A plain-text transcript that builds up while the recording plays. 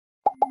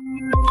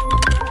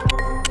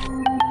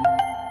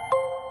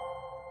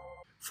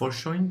For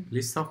showing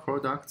list of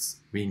products,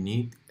 we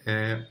need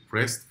a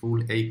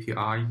RESTful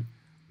API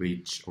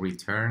which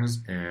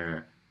returns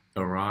a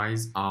array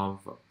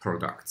of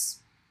products.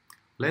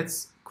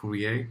 Let's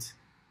create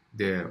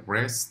the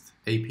REST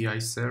API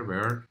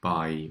server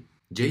by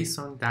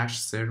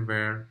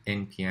JSON-server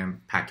npm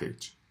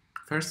package.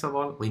 First of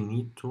all, we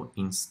need to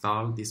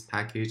install this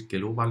package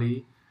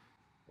globally.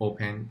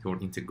 Open your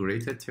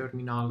integrated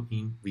terminal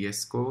in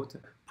VS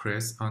Code,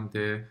 press on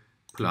the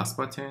plus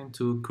button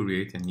to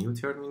create a new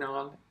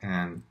terminal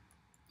and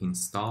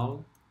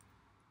install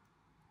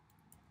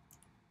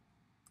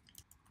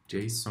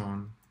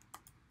JSON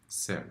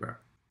server.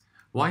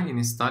 While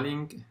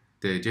installing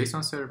the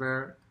JSON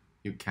server,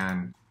 you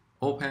can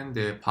open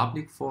the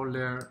public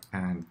folder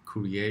and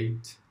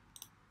create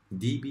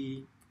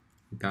db.json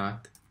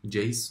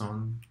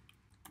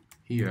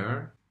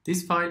here.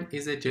 This file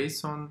is a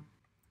JSON,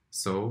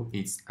 so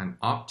it's an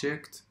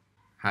object,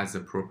 has a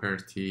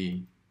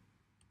property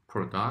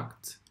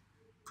product,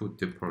 put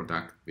the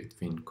product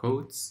between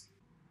quotes,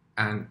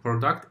 and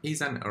product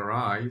is an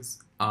array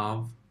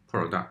of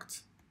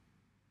product.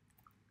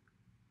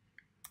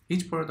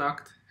 Each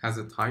product has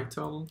a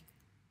title,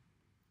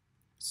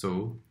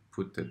 so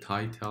put the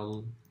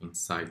title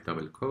inside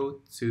double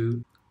quote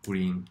to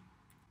green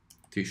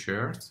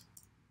t-shirt.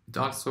 It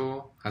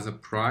also has a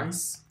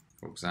price,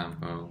 for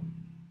example,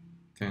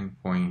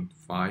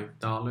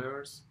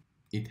 $10.5.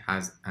 It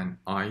has an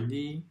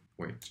ID,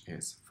 which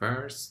is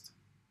first,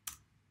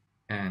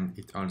 and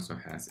it also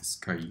has a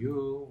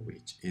SKU,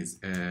 which is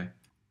a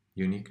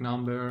unique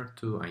number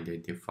to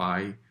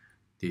identify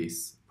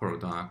this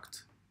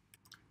product,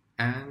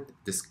 and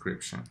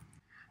description.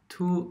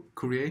 To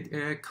create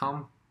a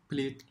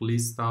complete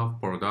list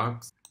of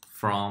products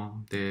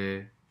from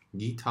the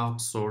GitHub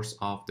source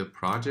of the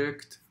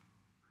project,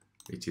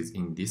 which is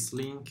in this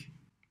link,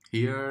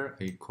 here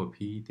I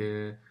copy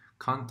the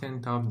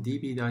content of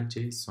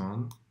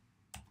db.json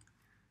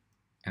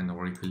and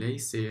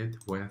replace it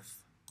with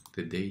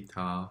the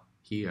data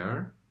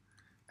here,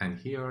 and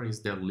here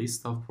is the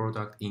list of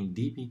product in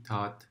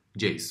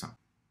db.json.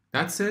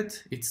 That's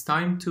it. It's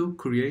time to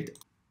create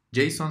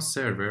JSON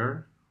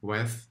server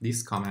with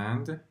this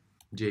command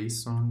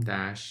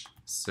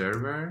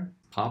json-server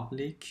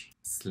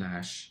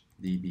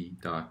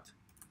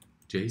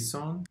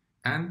public/db.json,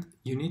 and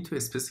you need to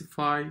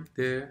specify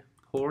the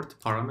port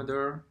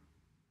parameter,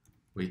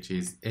 which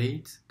is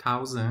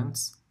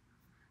 8000.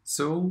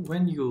 So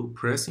when you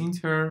press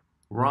enter,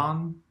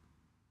 run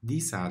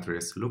this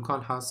address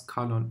localhost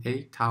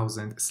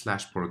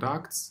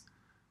 :8000/products,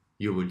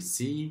 you will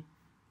see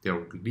the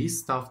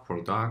list of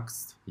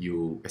products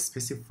you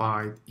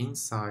specified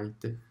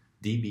inside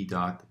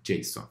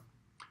db.json.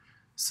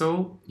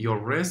 So your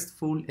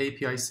RESTful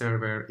API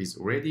server is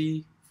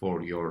ready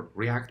for your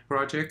React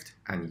project,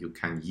 and you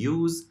can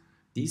use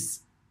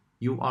this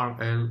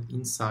URL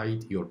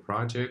inside your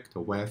project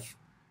with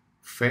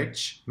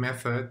fetch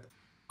method.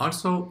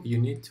 Also, you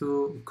need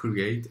to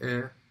create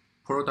a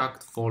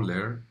product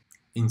folder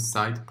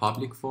inside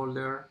public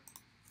folder,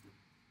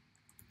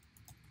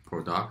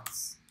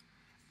 products,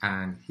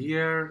 and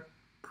here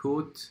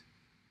put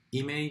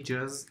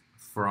images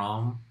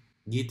from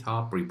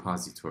GitHub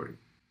repository.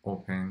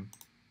 Open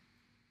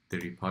the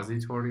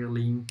repository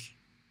link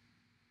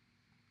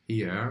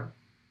here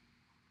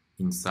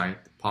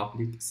inside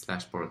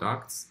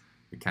public/products.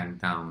 You can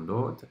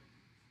download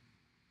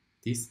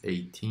these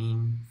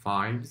 18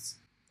 files.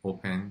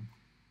 Open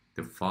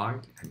the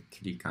file and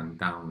click on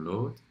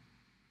download,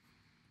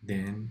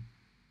 then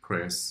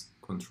press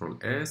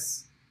Ctrl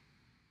S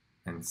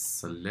and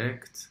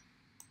select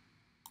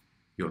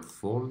your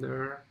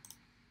folder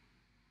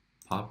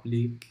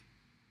public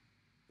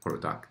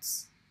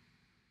products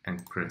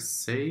and press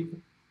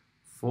save.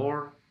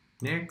 For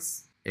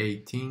next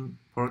 18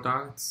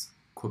 products,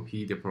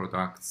 copy the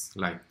products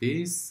like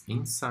this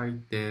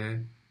inside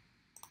the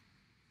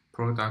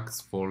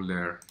products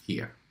folder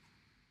here.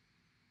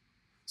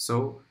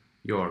 So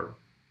your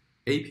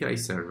API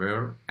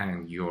server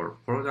and your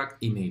product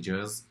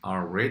images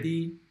are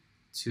ready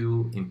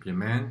to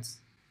implement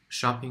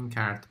shopping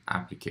cart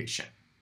application.